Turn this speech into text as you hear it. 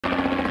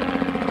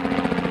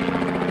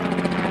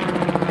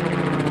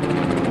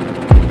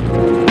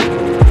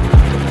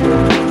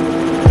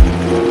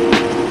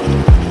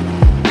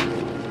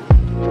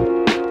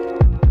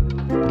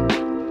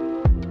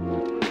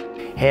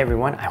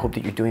everyone, I hope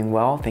that you're doing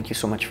well. Thank you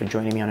so much for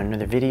joining me on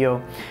another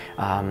video.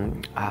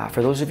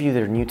 For those of you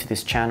that are new to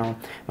this channel,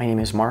 my name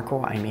is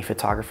Marco. I'm a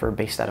photographer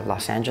based out of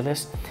Los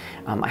Angeles.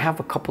 I have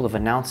a couple of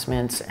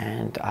announcements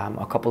and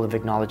a couple of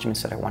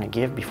acknowledgements that I want to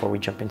give before we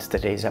jump into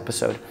today's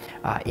episode.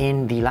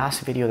 In the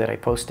last video that I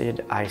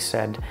posted, I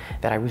said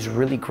that I was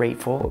really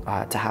grateful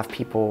to have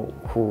people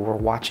who were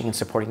watching and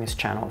supporting this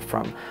channel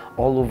from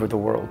all over the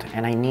world.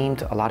 And I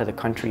named a lot of the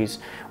countries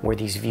where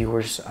these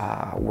viewers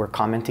were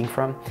commenting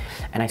from.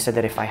 And I said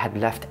that if I had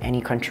left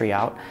any country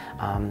out,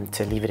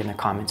 to leave it in the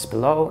comments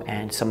below,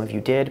 and some of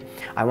you did.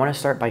 I want to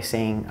start by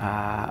saying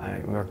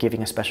we're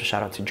giving a special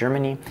shout out to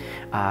Germany,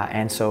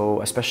 and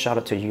so a special shout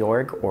out to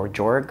Jorg or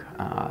Jorg.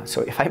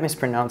 So if I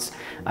mispronounce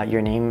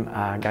your name,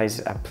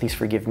 guys, please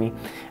forgive me.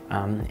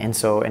 And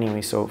so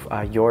anyway, so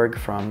Jorg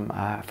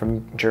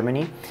from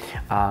Germany,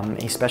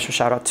 a special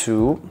shout out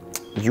to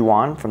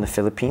Yuan from the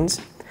Philippines,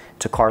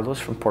 to Carlos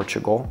from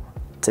Portugal,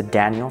 to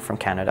Daniel from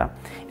Canada,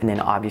 and then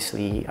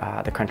obviously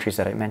the countries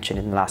that I mentioned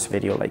in the last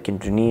video, like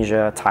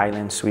Indonesia,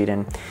 Thailand,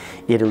 Sweden,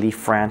 Italy,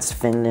 France,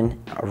 Finland,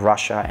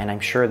 Russia, and I'm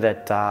sure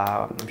that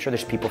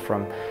there's people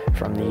from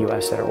the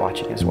US that are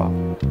watching as well.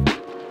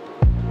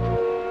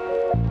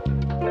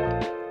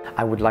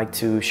 I would like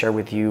to share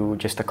with you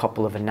just a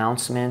couple of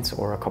announcements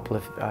or a couple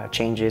of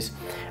changes.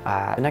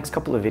 The next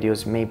couple of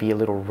videos may be a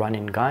little run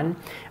and gun.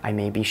 I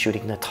may be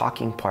shooting the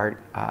talking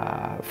part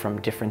from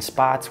different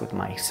spots with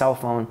my cell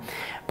phone,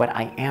 but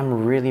I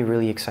am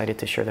really excited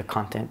to share the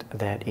content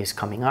that is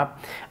coming up.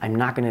 I'm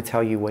not going to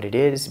tell you what it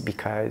is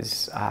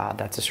because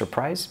that's a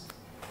surprise.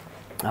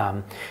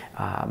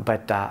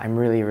 But I'm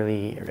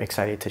really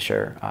excited to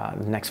share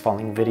the next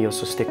following videos,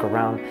 so stick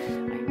around.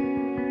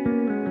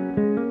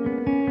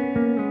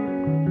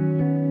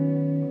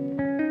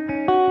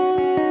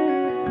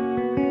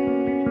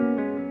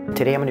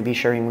 Today I'm going to be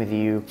sharing with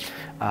you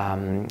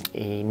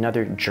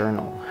another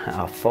journal,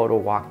 a photo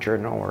walk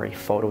journal or a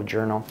photo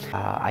journal.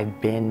 I've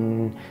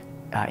been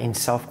in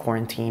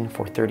self-quarantine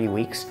for 30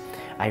 weeks.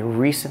 I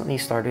recently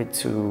started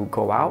to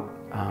go out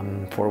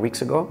 4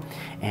 weeks ago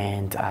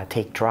and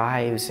take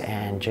drives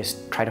and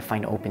just try to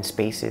find open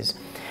spaces.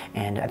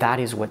 And that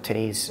is what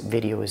today's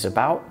video is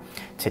about.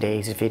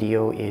 Today's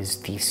video is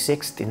the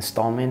 6th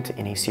installment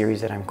in a series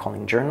that I'm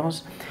calling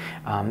Journals.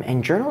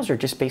 And journals are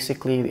just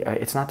basically,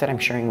 it's not that I'm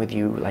sharing with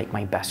you like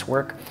my best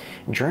work.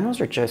 Journals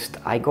are just,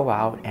 I go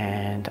out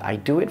and I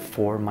do it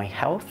for my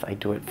health. I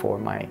do it for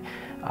my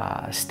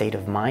state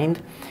of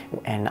mind.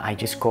 And I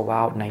just go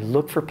out and I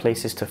look for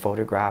places to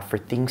photograph, for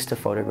things to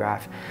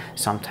photograph.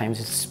 Sometimes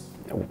it's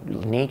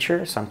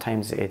nature,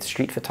 sometimes it's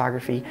street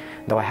photography,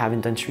 though I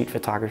haven't done street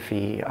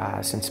photography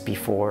since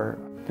before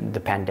the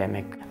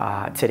pandemic.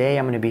 Today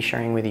I'm going to be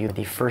sharing with you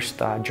the first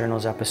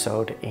journals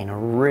episode in a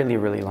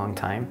really long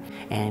time,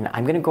 and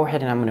I'm going to go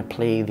ahead and I'm going to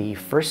play the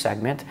first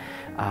segment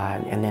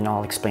and then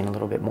I'll explain a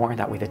little bit more.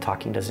 That way the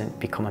talking doesn't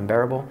become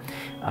unbearable.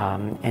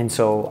 And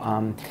so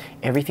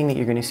everything that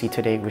you're going to see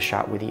today was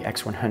shot with the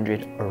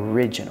X100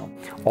 original.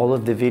 All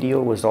of the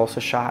video was also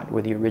shot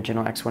with the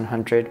original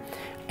X100.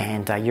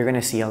 And you're going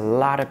to see a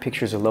lot of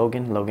pictures of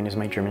Logan. Logan is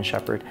my German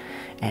Shepherd.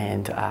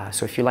 And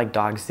so if you like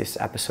dogs, this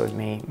episode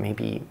may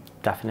be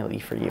definitely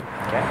for you,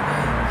 okay?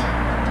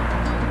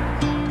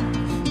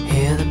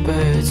 Hear the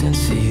birds and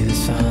see the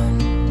sun.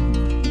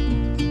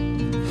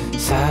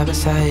 Side by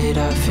side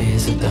our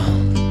fears are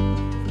done.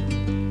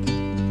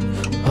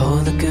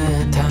 Oh, the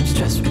good times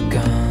just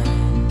begun.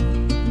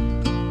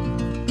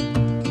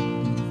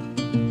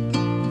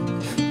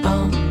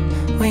 Oh,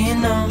 we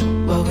know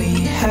what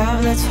we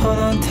have, let's hold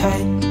on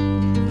tight.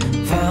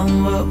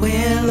 Found what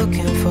we're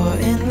looking for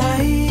in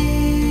life.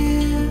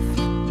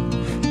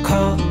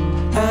 Call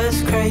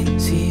us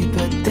crazy,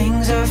 but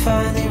things are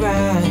finally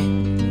right.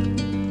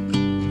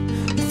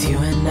 With you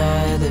and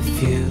I, the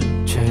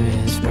future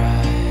is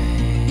bright.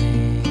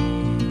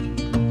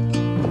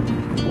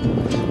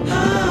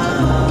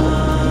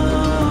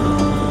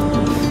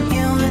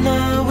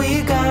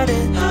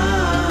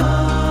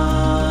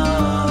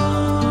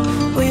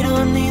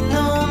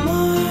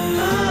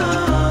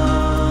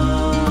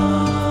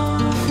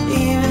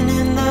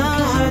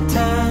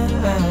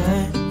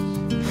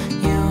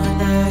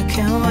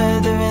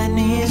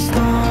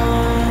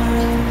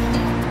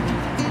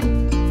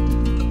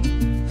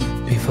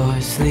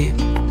 Sleep,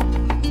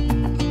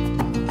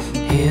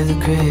 hear the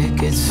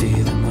crickets, see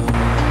the moon,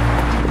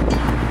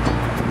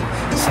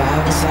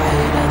 side by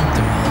side and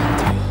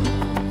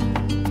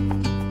through,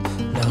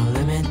 no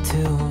limit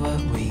to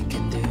what we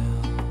can do.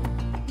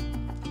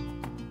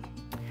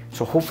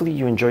 So hopefully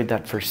you enjoyed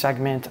that first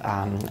segment.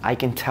 I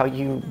can tell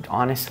you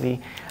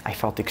honestly, I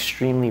felt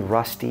extremely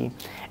rusty.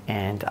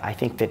 And I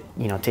think that,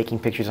 you know, taking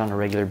pictures on a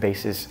regular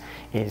basis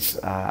is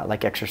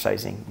like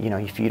exercising. You know,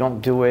 if you don't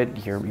do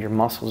it, your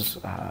muscles,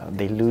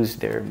 they lose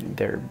their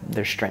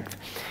strength.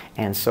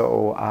 And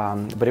so,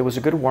 but it was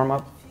a good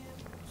warm-up.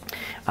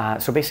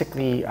 So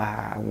basically,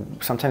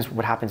 sometimes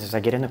what happens is I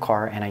get in the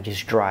car and I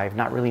just drive,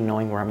 not really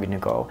knowing where I'm going to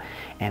go,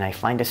 and I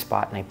find a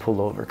spot and I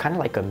pull over, kind of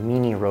like a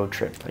mini road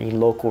trip, a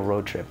local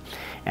road trip,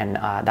 and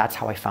that's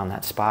how I found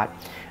that spot.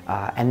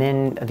 And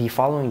then the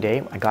following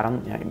day, I got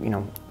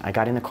on, I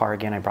got in the car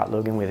again. I brought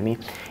Logan with me,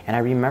 and I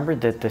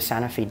remembered that the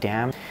Santa Fe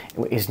Dam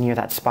is near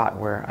that spot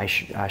where I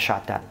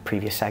shot that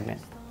previous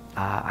segment.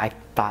 I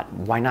thought,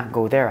 why not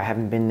go there? I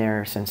haven't been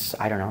there since,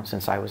 I don't know,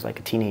 since I was like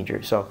a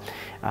teenager. So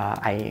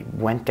I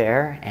went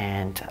there,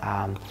 and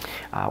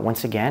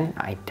once again,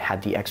 I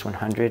had the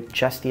X100,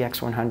 just the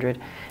X100.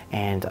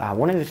 And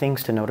one of the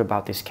things to note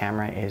about this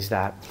camera is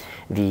that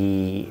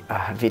the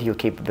video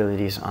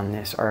capabilities on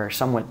this are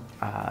somewhat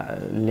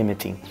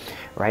limiting,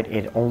 right?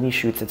 It only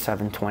shoots at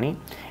 720,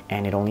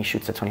 and it only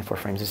shoots at 24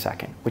 frames a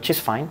second, which is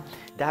fine.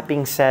 That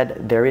being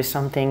said, there is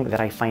something that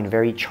I find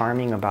very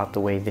charming about the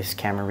way this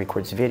camera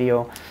records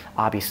video.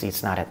 Obviously,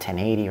 it's not at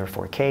 1080 or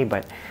 4K,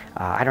 but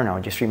I don't know,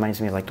 it just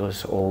reminds me of like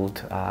those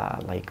old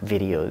like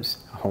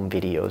videos, home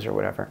videos or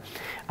whatever.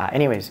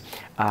 Anyways,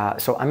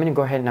 so I'm gonna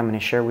go ahead and I'm gonna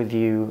share with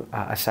you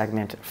a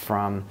segment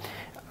from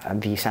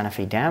the Santa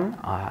Fe Dam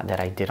that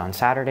I did on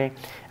Saturday.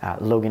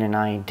 Logan and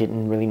I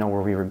didn't really know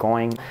where we were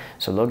going,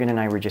 so Logan and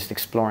I were just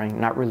exploring,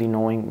 not really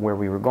knowing where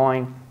we were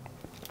going.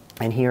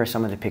 And here are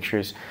some of the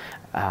pictures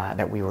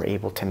that we were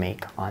able to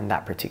make on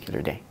that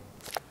particular day.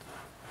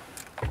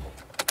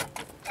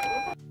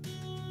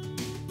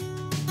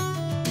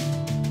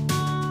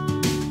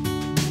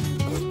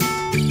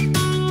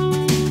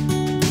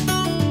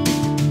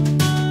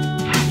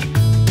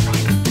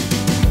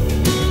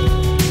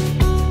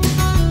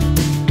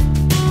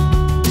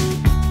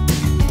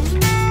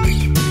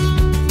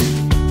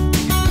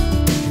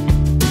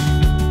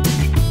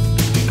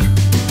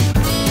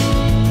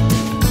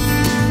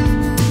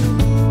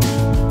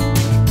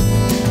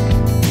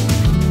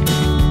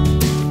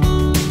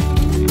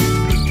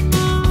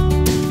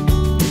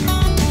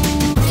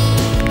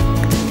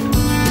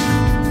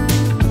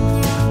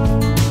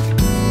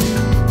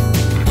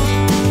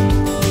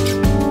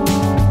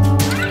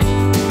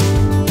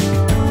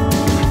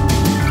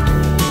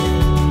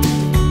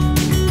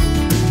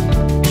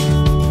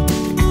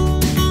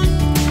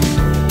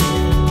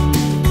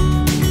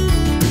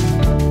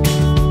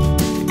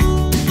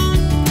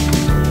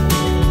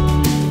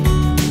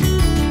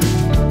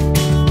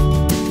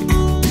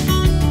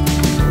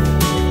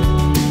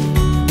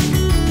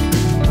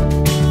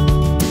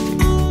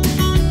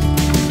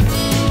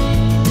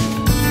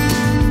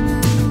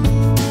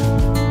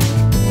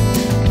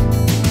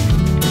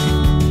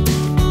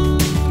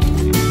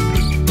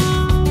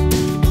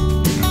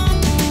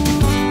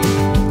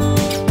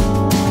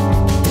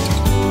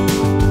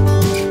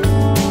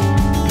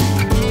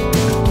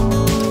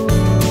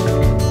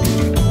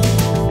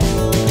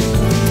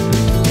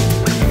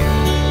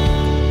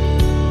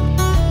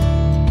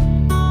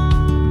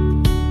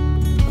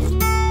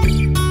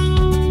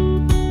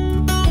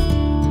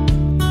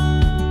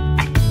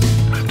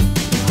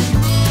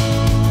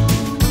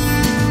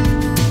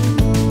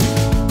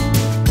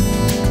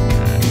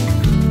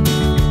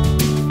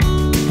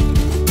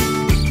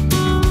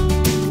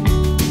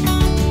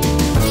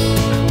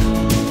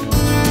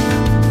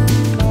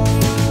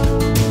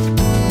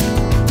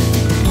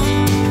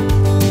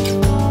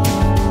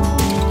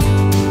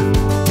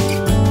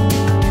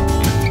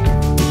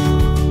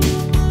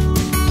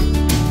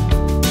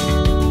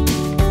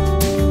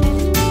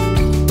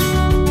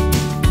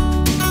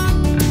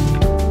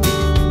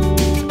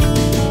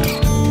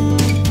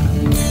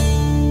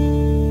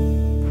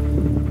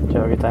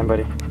 Time,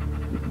 buddy.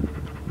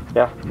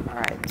 Yeah. All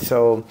right.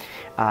 So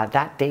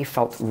that day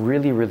felt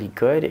really, really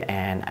good,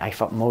 and I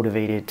felt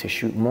motivated to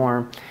shoot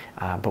more,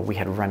 but we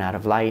had run out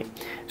of light.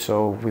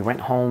 So we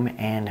went home,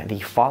 and the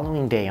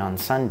following day on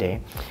Sunday,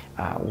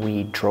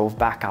 we drove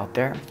back out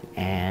there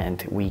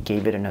and we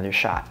gave it another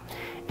shot.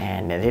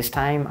 And this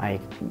time,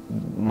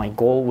 my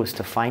goal was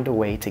to find a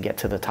way to get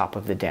to the top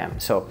of the dam.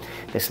 So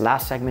this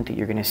last segment that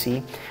you're gonna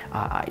see,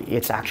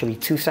 it's actually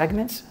 2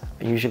 segments.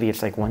 Usually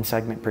it's like 1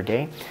 segment per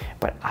day.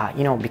 But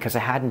because I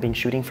hadn't been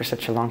shooting for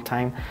such a long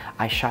time,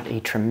 I shot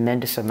a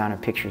tremendous amount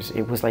of pictures.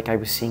 It was like I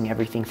was seeing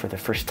everything for the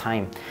first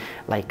time.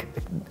 Like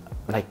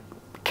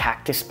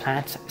cactus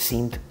plants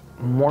seemed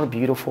more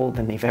beautiful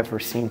than they've ever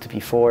seemed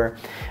before.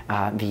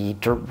 The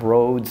dirt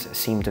roads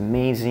seemed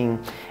amazing.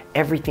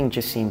 Everything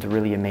just seemed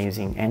really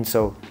amazing. And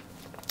so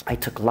I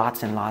took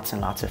lots and lots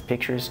and lots of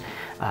pictures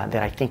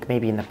that I think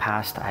maybe in the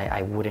past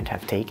I wouldn't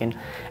have taken.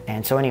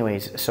 And so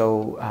anyways,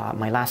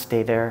 my last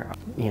day there,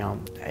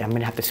 I'm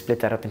gonna have to split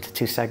that up into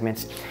 2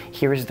 segments.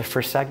 Here is the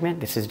first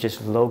segment. This is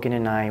just Logan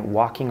and I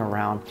walking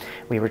around.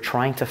 We were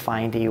trying to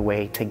find a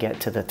way to get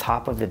to the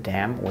top of the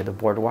dam where the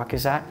boardwalk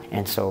is at.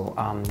 And so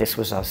this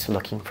was us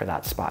looking for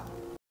that spot.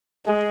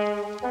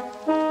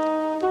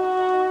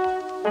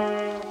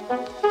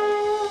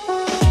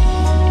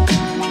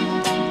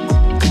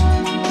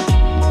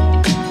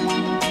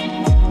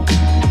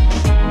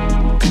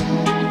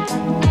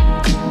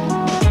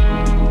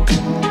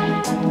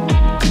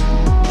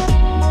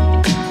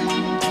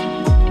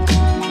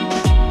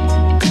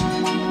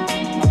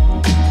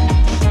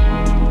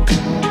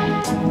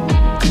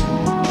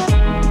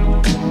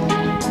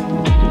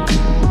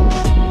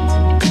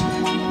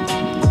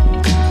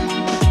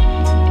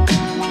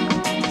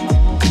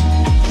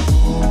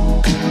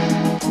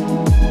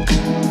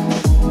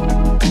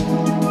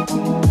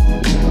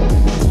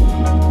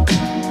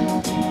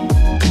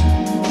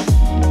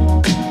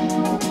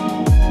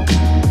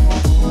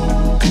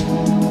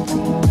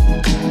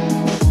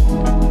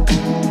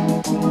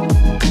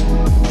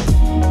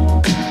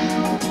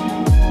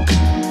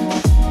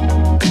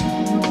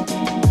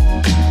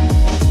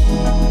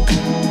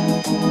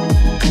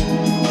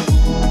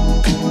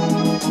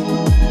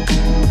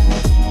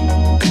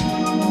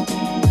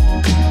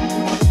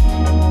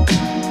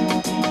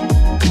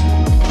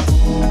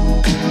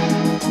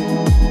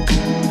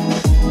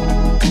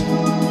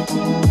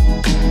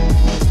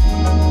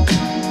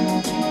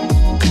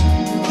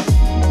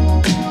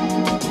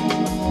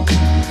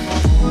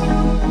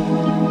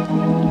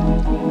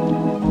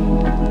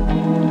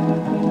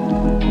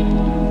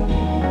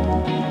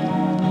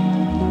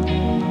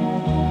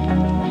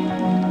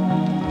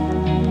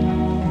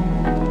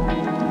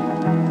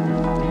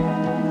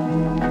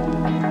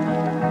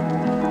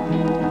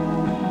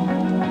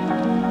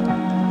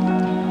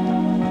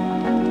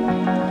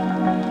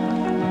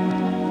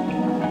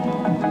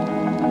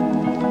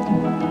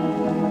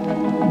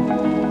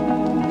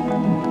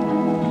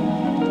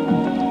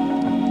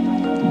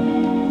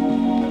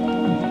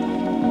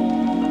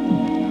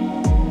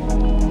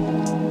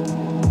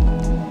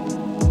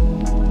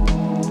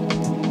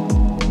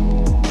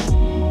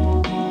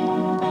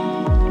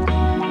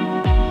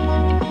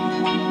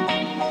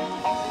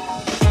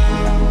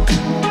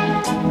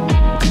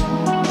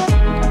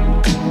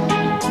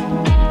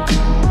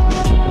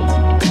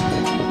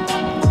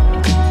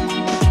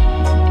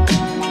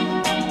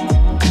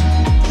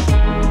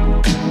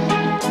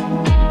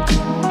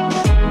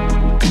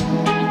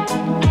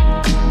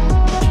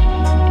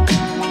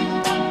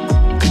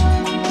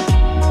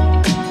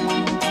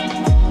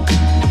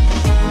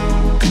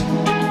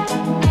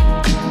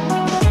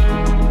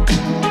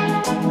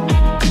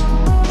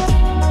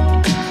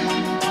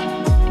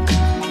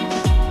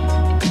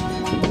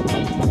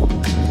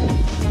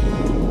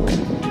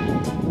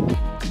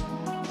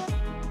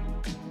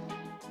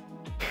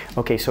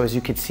 Okay, so as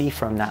you could see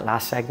from that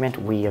last segment,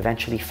 we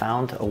eventually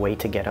found a way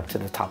to get up to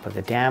the top of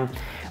the dam.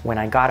 When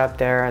I got up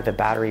there, the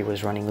battery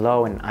was running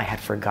low and I had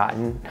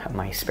forgotten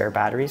my spare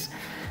batteries.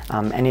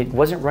 And it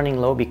wasn't running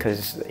low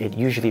because it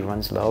usually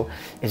runs low.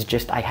 It's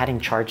just I hadn't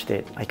charged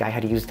it. Like I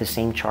had used the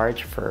same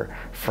charge for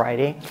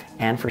Friday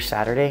and for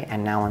Saturday,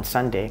 and now on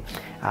Sunday,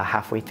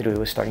 halfway through, it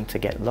was starting to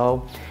get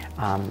low.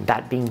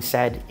 That being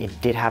said,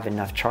 it did have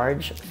enough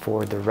charge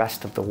for the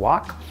rest of the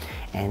walk.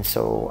 And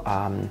so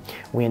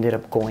we ended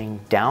up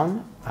going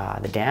down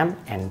the dam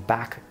and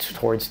back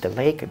towards the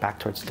lake, back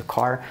towards the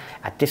car.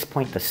 At this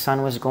point, the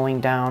sun was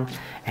going down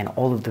and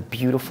all of the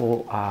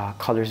beautiful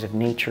colors of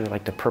nature,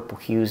 like the purple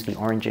hues, the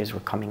oranges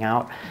were coming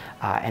out.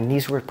 And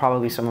these were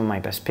probably some of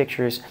my best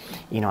pictures.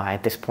 You know,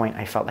 at this point,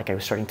 I felt like I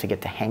was starting to get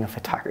the hang of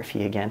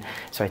photography again.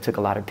 So I took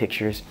a lot of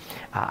pictures.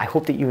 I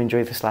hope that you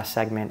enjoyed this last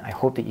segment. I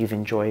hope that you've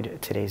enjoyed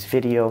today's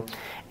video.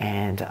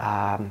 And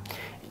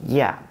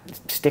yeah,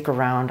 stick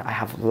around. I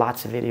have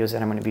lots of videos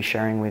that I'm going to be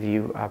sharing with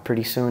you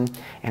pretty soon,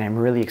 and I'm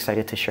really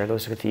excited to share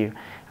those with you.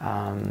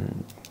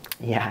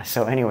 Yeah,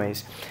 so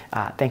anyways,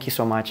 thank you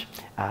so much.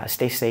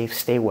 Stay safe,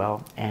 stay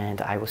well,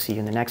 and I will see you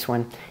in the next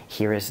one.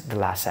 Here is the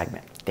last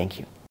segment. Thank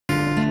you.